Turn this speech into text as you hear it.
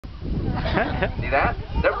See that?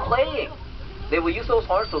 They're playing. They will use those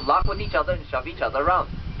horns to lock with each other and shove each other around.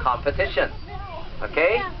 Competition.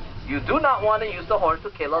 Okay? You do not want to use the horns to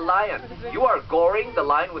kill a lion. You are goring the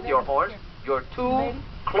lion with your horns. You're too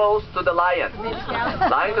close to the lion.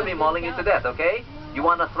 Lion will be mauling you to death, okay? You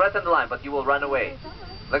want to threaten the lion, but you will run away.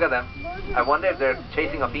 Look at them. I wonder if they're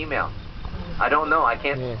chasing a female. I don't know. I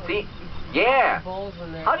can't see. Yeah.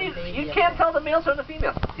 How do you can't tell the males from the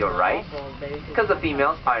females. You're right. Because the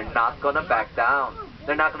females are not going to back down.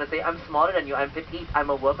 They're not going to say, I'm smaller than you, I'm petite, I'm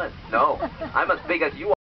a woman. No. I'm as big as you are.